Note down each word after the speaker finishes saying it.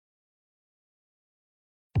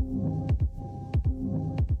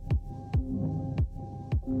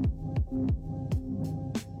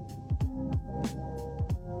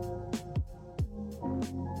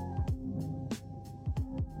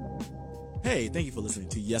Hey, thank you for listening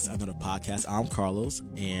to Yes Another Podcast. I'm Carlos,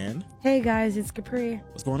 and Hey guys, it's Capri.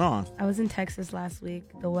 what's going on? I was in Texas last week.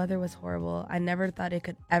 The weather was horrible. I never thought it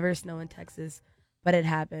could ever snow in Texas, but it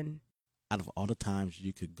happened. Out of all the times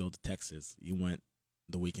you could go to Texas, you went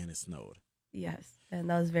the weekend it snowed. Yes, and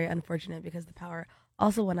that was very unfortunate because the power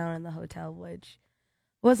also went out in the hotel, which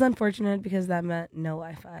was unfortunate because that meant no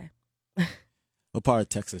Wi-Fi. What part of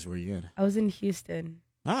Texas were you in? I was in Houston,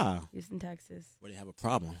 Houston, Texas. where they have a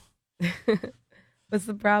problem. What's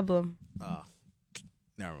the problem? Oh,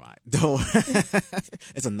 never mind. Don't.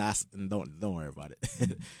 It's a NASA. Don't worry about it.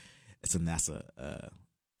 It's a NASA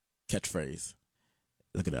catchphrase.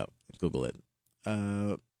 Look it up. Google it.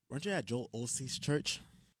 Weren't you at Joel Osteen's church?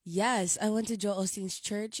 Yes, I went to Joel Osteen's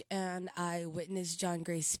church and I witnessed John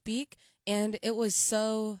Gray speak, and it was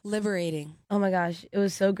so liberating. Oh my gosh, it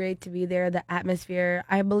was so great to be there. The atmosphere.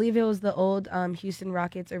 I believe it was the old Houston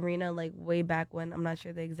Rockets arena, like way back when. I'm not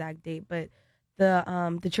sure the exact date, but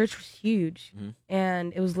the church was huge,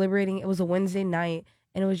 and it was liberating. It was a Wednesday night,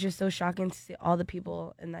 and it was just so shocking to see all the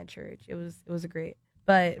people in that church. It was great.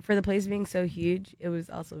 But for the place being so huge, it was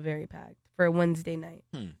also very packed for a Wednesday night.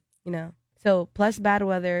 You know. So plus bad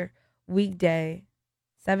weather, weekday,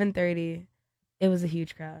 7:30, it was a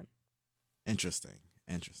huge crowd. Interesting.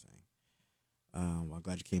 Well, I'm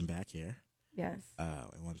glad you came back here. Yes.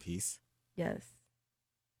 In one piece. Yes.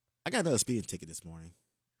 I got another speeding ticket this morning.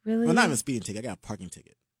 Really? Well, not even a speeding ticket. I got a parking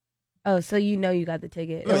ticket. Oh, so you know you got the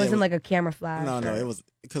ticket. No, It wasn't like a camera flash. No, it was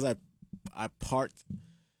because I parked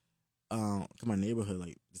in my neighborhood,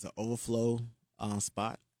 like it's an overflow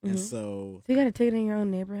spot. And so you got a ticket in your own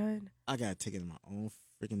neighborhood? I got a ticket in my own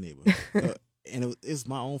freaking neighborhood. And it's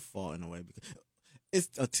my own fault in a way, because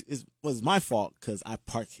it was my fault because I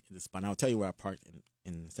parked in this spot. And I'll tell you where I parked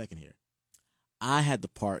in a second here. I had to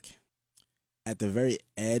park at the very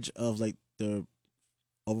edge of like the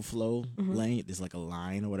overflow lane. There's like a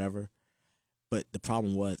line or whatever. But the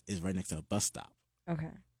problem is right next to a bus stop. Okay.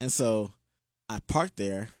 And so I parked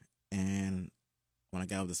there, and when I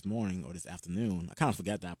got up this morning or this afternoon, I kind of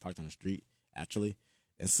forgot that I parked on the street, actually.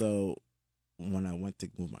 And so when I went to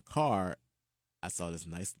move my car, I saw this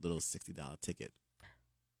nice little $60 ticket.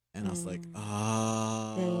 And I was like,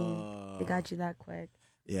 Dang. They got you that quick.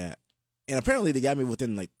 Yeah. And apparently they got me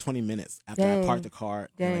within like 20 minutes after I parked the car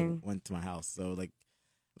and like, went to my house. So like,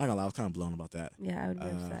 not gonna lie, I was kind of blown about that. Yeah, I would be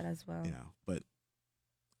upset as well. But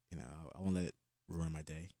I won't let it ruin my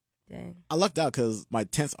day. Dang. I lucked out because my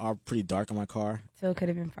tints are pretty dark on my car. So it could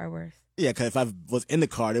have been far worse. Yeah, because if I was in the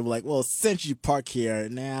car, they were like, well, since you park here,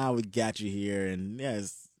 now we got you here. And yeah,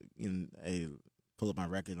 hey, pull up my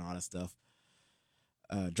record and all that stuff.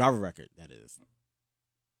 Driver record, that is.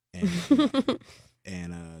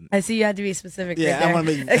 And I see you had to be specific. Yeah, right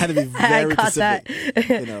I had to be very I caught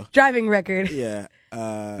specific. that. Driving record. Yeah.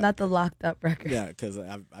 Not the locked up record. Yeah, because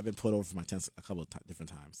I've been pulled over for my tints a couple of different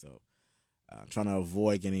times. So I'm trying to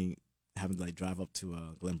avoid having to like drive up to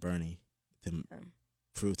Glen Burnie to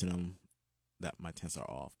prove to them that my tints are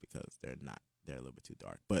off because they're not. They're a little bit too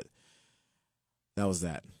dark. But that was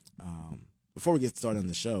that. Before we get started on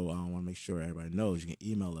the show, I want to make sure everybody knows you can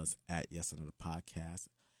email us at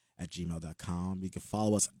yesanotherpodcast@gmail.com. You can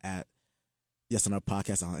follow us at Yes Another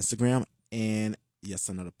Podcast on Instagram and Yes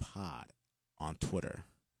Another Pod on Twitter.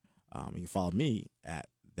 You can follow me at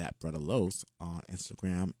That Brother Los on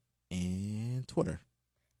Instagram and Twitter.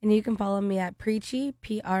 And you can follow me at Preachy,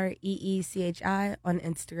 PREECHI on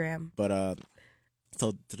Instagram. But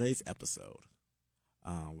so today's episode,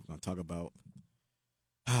 we're gonna talk about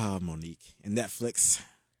Monique and Netflix.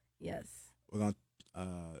 Yes. We're gonna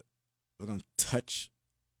touch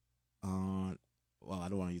on. Well, I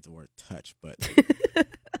don't want to use the word touch, but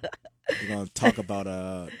we're gonna talk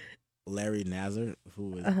about Larry Nassar,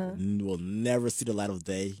 who will never see the light of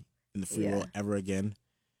day in the free world ever again,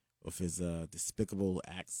 with his despicable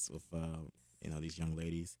acts with these young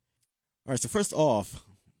ladies. All right, so first off,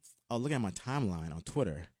 I was looking at my timeline on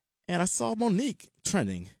Twitter, and I saw Monique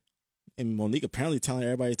trending, and Monique apparently telling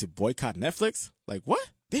everybody to boycott Netflix. Like, what?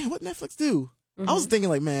 Damn, what Netflix do? I was thinking,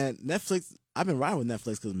 like, man, Netflix. I've been riding with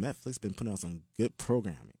Netflix because Netflix been putting out some good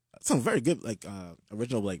programming, some very good like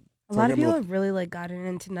original like. A lot of people have really like gotten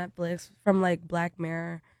into Netflix from like Black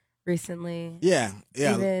Mirror recently. Yeah.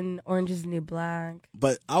 Even Orange Is the New Black.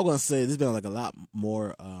 But I was gonna say there's been like a lot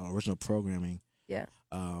more original programming. Yeah.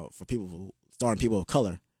 For starring people of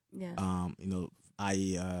color. Yeah.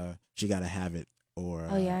 I.e., She Gotta Have It, or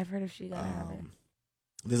oh yeah, I've heard of She Gotta Have It.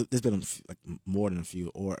 There's been like more than a few,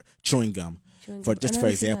 or Chewing Gum. For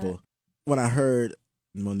example, when I heard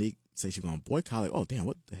Monique say she's gonna boycott, like, oh damn,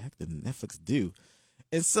 what the heck did Netflix do?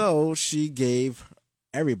 And so she gave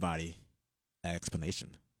everybody an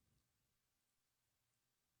explanation.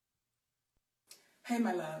 Hey,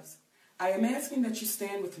 my loves. I am asking that you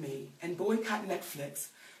stand with me and boycott Netflix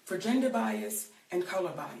for gender bias and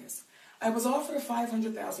color bias. I was offered a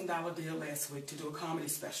 $500,000 deal last week to do a comedy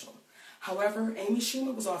special. However, Amy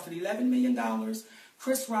Schumer was offered $11 million,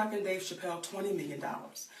 Chris Rock and Dave Chappelle $20 million.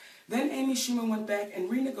 Then Amy Schumer went back and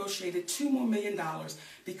renegotiated $2 more million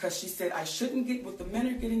because she said I shouldn't get what the men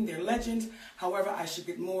are getting, they're legends, however I should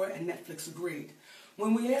get more, and Netflix agreed.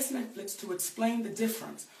 When we asked Netflix to explain the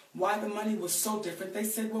difference, why the money was so different, they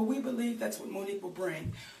said, well, we believe that's what Monique will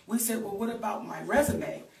bring. We said, well, what about my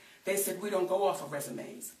resume? They said, we don't go off of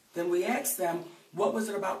resumes. Then we asked them, what was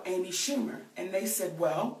it about Amy Schumer? And they said,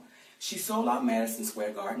 well, she sold out Madison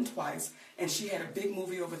Square Garden twice, and she had a big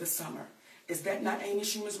movie over the summer. Is that not Amy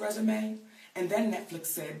Schumer's resume? And then Netflix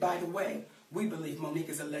said, by the way, we believe Monique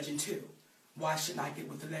is a legend too. Why shouldn't I get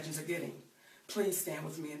what the legends are getting? Please stand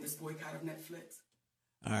with me in this boycott of Netflix.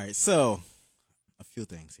 All right, so a few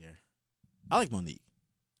things here. I like Monique.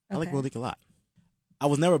 I like Monique a lot. I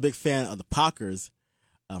was never a big fan of the Parkers.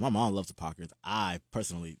 My mom loves the Parkers. I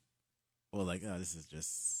personally was like, oh, this is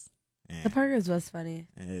just... The Parkers was funny.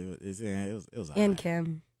 It was all and right.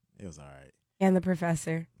 Kim. It was all right. And the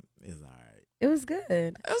professor. It was all right. It was good.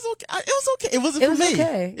 It was okay. It was okay. It wasn't for me.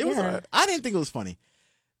 Okay. It was all right. I didn't think it was funny.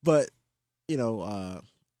 But, you know,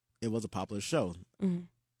 it was a popular show. Mm-hmm.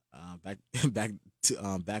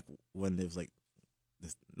 Back when it was like,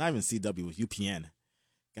 not even CW, it was UPN.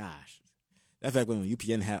 Gosh. That's back when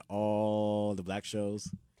UPN had all the black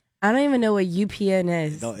shows. I don't even know what UPN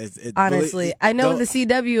is. No, honestly, really, I know what the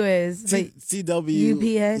CW is. But CW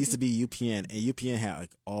UPN used to be UPN, and UPN had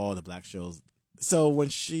like all the black shows. So when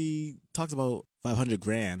she talks about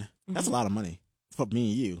 $500,000, that's a lot of money for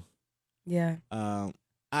me and you. Yeah.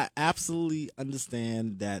 I absolutely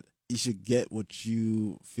understand that you should get what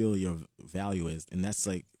you feel your value is, and that's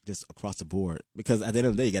like just across the board. Because at the end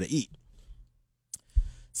of the day, you got to eat.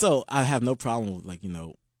 So I have no problem with, like, you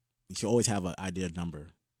know, you should always have an idea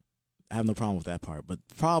number. I have no problem with that part. But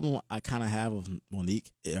the problem I kind of have with Monique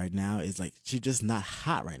right now is, like, she's just not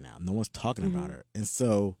hot right now. No one's talking about her. And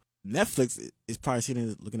so Netflix is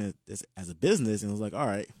probably looking at this as a business and was like, all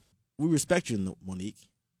right, we respect you, Monique,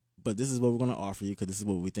 but this is what we're going to offer you because this is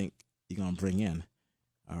what we think you're going to bring in.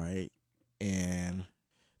 All right? And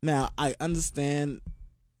now I understand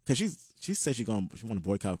because she said she want to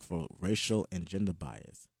boycott for racial and gender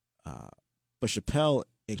bias. But Chappelle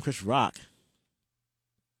and Chris Rock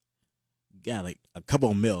got like a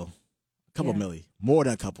couple milli, more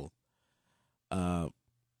than a couple. How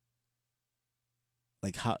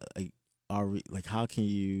can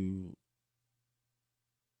you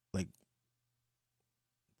like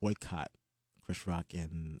boycott Chris Rock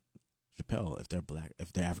and Chappelle if they're black,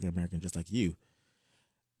 if they're African American, just like you?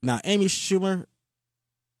 Now, Amy Schumer,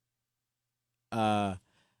 I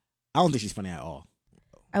don't think she's funny at all.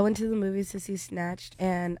 I went to the movies to see Snatched,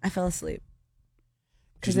 and I fell asleep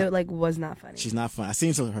because it was not funny. She's not funny. I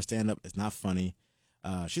seen some of her stand up. It's not funny.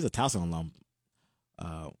 She's a Towson alum.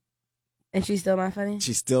 And she's still not funny?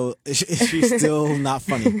 She's still not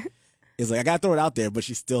funny. It's like, I gotta throw it out there, but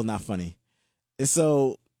she's still not funny. And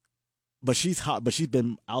so, but she's hot. But she's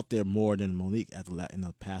been out there more than Monique in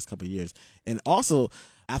the past couple of years. And also,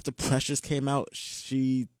 after Precious came out,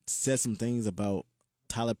 she said some things about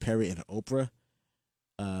Tyler Perry and Oprah,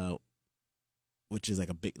 which is like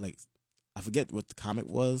a big, like, I forget what the comic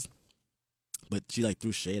was, but she like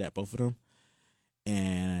threw shade at both of them.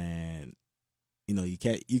 And you know, you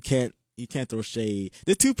can't throw shade.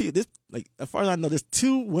 There's two people. As far as I know, there's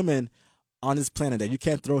two women on this planet that you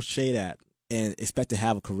can't throw shade at and expect to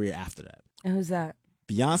have a career after that. And who's that?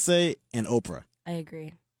 Beyonce and Oprah. I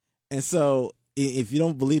agree. And so, if you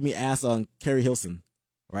don't believe me, ask on Carrie Hilson,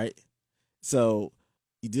 right? So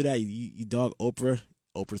you do that. You dog Oprah.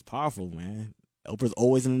 Oprah's powerful, man. Oprah's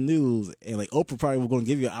always in the news, and like Oprah probably was going to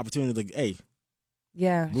give you an opportunity, like, hey,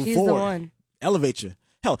 yeah, move she's forward, the one. Elevate you.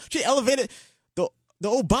 Hell, she elevated the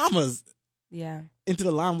Obamas, yeah, into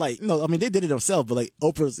the limelight. No, I mean, they did it themselves, but like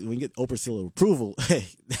when you get Oprah's seal of approval, hey,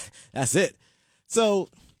 that's it. So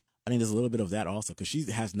I mean, there's a little bit of that also because she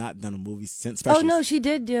has not done a movie since Precious. Oh no, she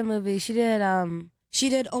did do a movie. She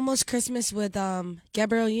did Almost Christmas with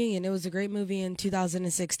Gabrielle Union. It was a great movie in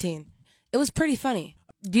 2016. It was pretty funny.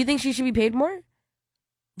 Do you think she should be paid more?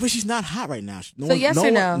 But she's not hot right now. Yes or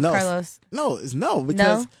no, Carlos? No, it's no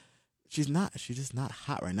because she's not. She's just not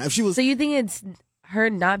hot right now. If she was, so you think it's her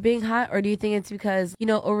not being hot, or do you think it's because, you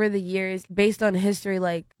know, over the years, based on history,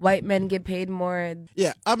 like white men get paid more?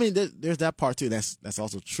 Yeah, I mean, there's that part too. That's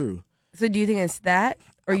also true. So do you think it's that,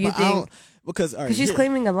 or you think Because all right, Because she's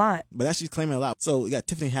claiming a lot. but that's she's claiming a lot. So you got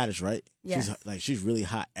Tiffany Haddish, right? Yes. She's really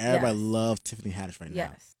hot. Everybody Yes. loves Tiffany Haddish right now.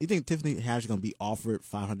 Yes. You think Tiffany Haddish is gonna be offered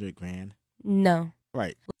 $500,000? No.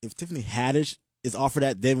 Right. If Tiffany Haddish is offered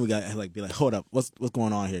that, then we got like be like, hold up, what's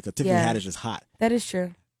going on here? Because Tiffany Yeah. Haddish is hot. That is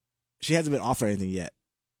true. She hasn't been offered anything yet.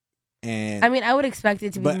 And I mean, I would expect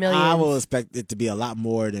it to be but millions. I will expect it to be a lot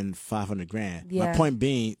more than $500,000. Yeah. My point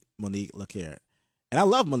being, Monique, look here, and I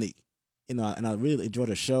love Monique, and I really enjoyed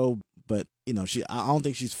her show. But I don't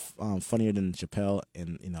think she's funnier than Chappelle,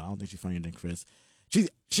 and I don't think she's funnier than Chris.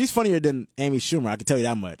 She's funnier than Amy Schumer. I can tell you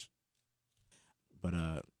that much. But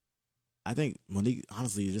I think Monique,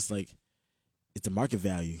 honestly, is just like it's a market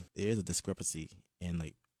value. There is a discrepancy in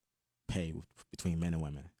like pay between men and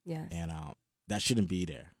women. Yeah. And that shouldn't be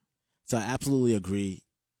there. So I absolutely agree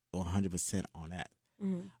 100% on that.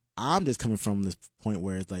 Mm-hmm. I'm just coming from this point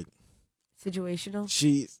where it's like Situational.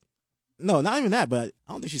 no, not even that, but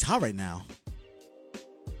I don't think she's hot right now.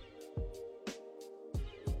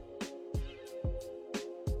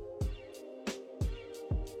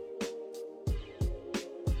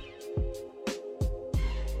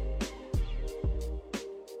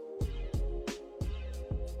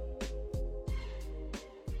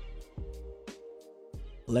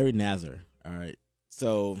 Larry Nassar. All right.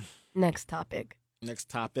 So Next topic. next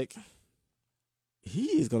topic. He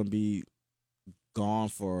is going to be gone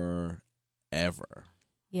forever.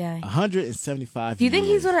 Yeah. 175 Do you think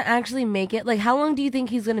years. he's gonna actually make it? Like, how long do you think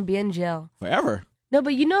he's gonna be in jail? Forever. No,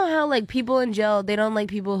 but you know how like people in jail, they don't like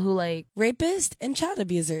people who like. Rapists and child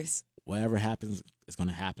abusers. Whatever happens, it's going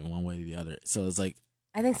to happen one way or the other. So it's like,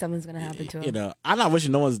 I think something's gonna happen to him. I'm not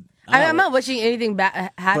wishing no one's. I'm not wishing anything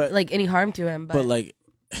bad, But- like any harm to him. But But,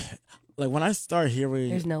 like when I start hearing,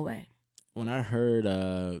 there's no way. when I heard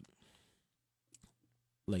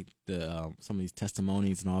like the some of these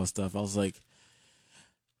testimonies and all this stuff, I was like,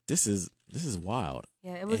 this is wild.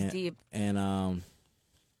 Yeah, it was And- deep. And I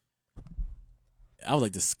was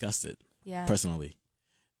like disgusted Yeah. personally.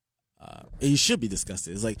 You should be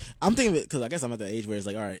disgusted. It's like I'm thinking of it because I guess I'm at the age where it's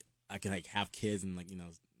like, all right, I can like have kids and like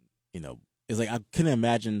it's like I couldn't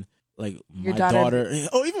imagine like Your my daughter- daughter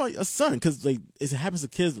or even a son, because like it happens to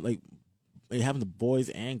kids, like it happens to boys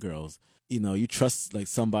and girls. You trust like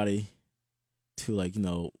somebody to like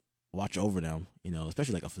watch over them,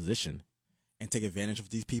 especially like a physician, and take advantage of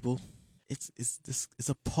these people. It's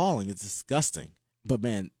appalling. It's disgusting. But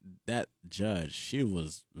man, that judge, she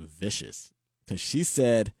was vicious because she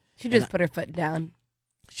said. She just And put her foot down.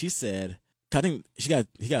 She said, I think he got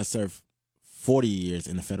to serve 40 years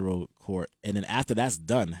in the federal court, and then after that's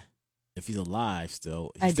done, if he's alive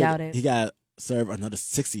still, I doubt it. He got to serve another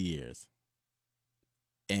 60 years.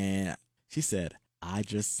 And she said, I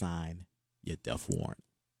just signed your death warrant.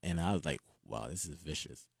 And I was like, wow, this is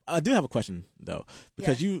vicious. I do have a question though,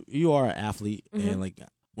 because you are an athlete, and like,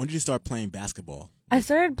 when did you start playing basketball? I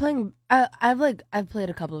started playing. I've played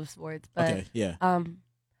a couple of sports, but Okay, yeah.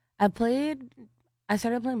 I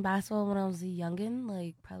started playing basketball when I was a youngin,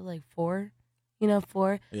 like probably like 4.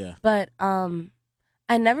 Yeah. But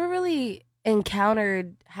I never really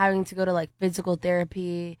encountered having to go to like physical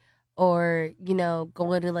therapy or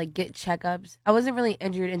going to like get checkups. I wasn't really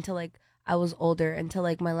injured until like I was older, until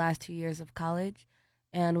like my last 2 years of college,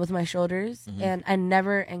 and with my shoulders. Mhm. And I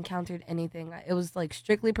never encountered anything. It was like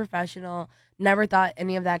strictly professional. Never thought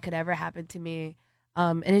any of that could ever happen to me.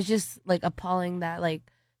 And it's just like appalling that like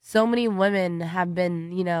so many women have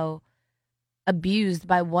been abused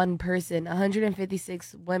by one person.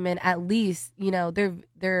 156 women at least,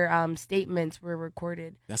 their statements were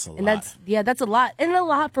recorded. That's a And lot. that's a lot. And a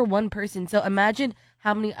lot for one person. So imagine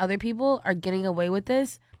how many other people are getting away with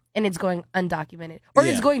this and it's going undocumented. Or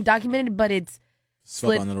Yeah. it's going documented, but it's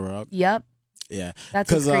Swept split- under the rug. yep. Yeah.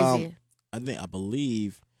 That's what's 'Cause, crazy. I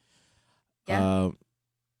believe Yeah.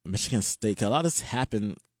 Michigan State, 'cause a lot of this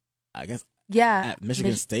happened, I guess, Yeah. at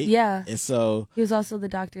Michigan State. Yeah. And so He was also the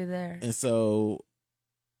doctor there.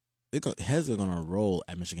 heads are gonna roll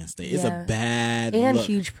at Michigan State. It's Yeah. a bad And look.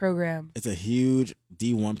 huge program. It's a huge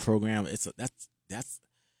D1 program. That's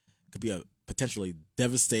could be a potentially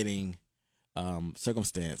devastating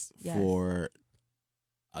circumstance Yes. for,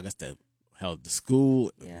 I guess, the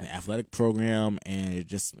school, Yeah. the athletic program, and it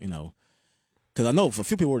just because I know for a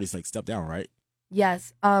few people already like stepped down, right?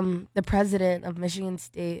 Yes. The president of Michigan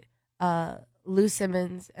State, Lou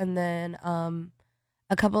Simmons, and then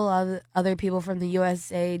a couple of other people from the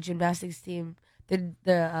USA gymnastics team.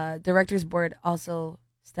 The directors board also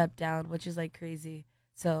stepped down, which is like crazy.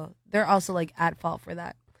 So they're also like at fault for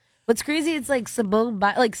that. What's crazy? It's like Simone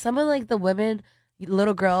Biles, like some of like the women,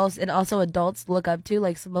 little girls, and also adults look up to,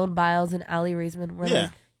 like Simone Biles and Allie Raisman were Yeah.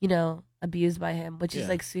 like abused by him, which is Yeah.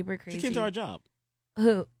 like super crazy. She came to our job.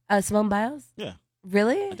 Who? Simone Biles? Yeah,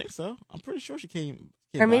 Really? I think so. I'm pretty sure she came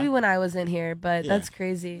Or maybe by. when I was in here, but Yeah. that's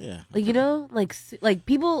crazy. Yeah. Like, you know, like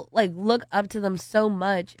people like look up to them so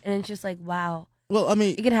much, and it's just like, wow, Well, I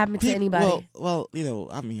mean, it can happen to anybody. Well, you know,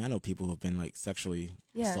 I mean, I know people who've been like sexually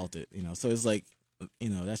Yeah. assaulted. You know, so it's like, you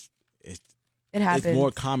know, It happens. it's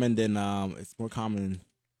more common than it's more common.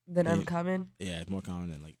 than Yeah. uncommon. Yeah, it's more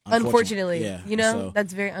common than like. Unfortunately, yeah, you know, so,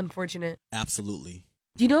 that's very unfortunate. absolutely.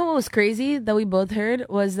 Do you know what was crazy that we both heard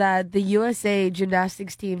was that the USA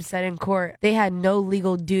gymnastics team said in court they had no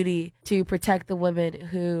legal duty to protect the women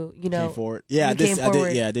who, you know, Came forward. Yeah, who came I forward.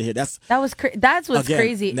 did. Yeah, I did hear. That's That's what's again,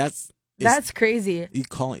 crazy. That's crazy. You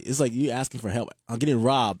calling? It's like you asking for help. I'm getting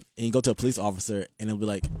robbed, and you go to a police officer, and it'll be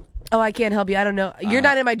like, Oh, I can't help you. I don't know. You're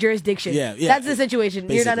not in my jurisdiction. yeah, That's the situation.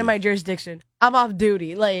 You're not basically. in my jurisdiction. I'm off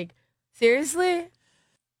duty. Like, seriously?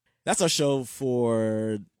 that's our show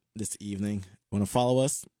for this evening. Want to follow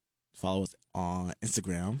us? Follow us on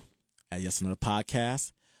Instagram at Yes Another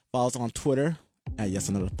Podcast. Follow us on Twitter at Yes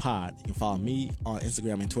Another Pod. You can follow me on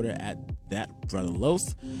Instagram and Twitter at That Brother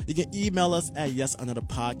Los. You can email us at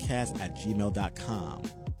yesanotherpodcast@gmail.com.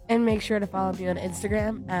 And make sure to follow me on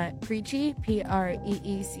Instagram at Preachy,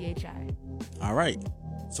 Preechi. All right.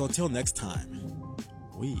 So until next time,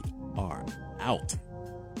 we are out.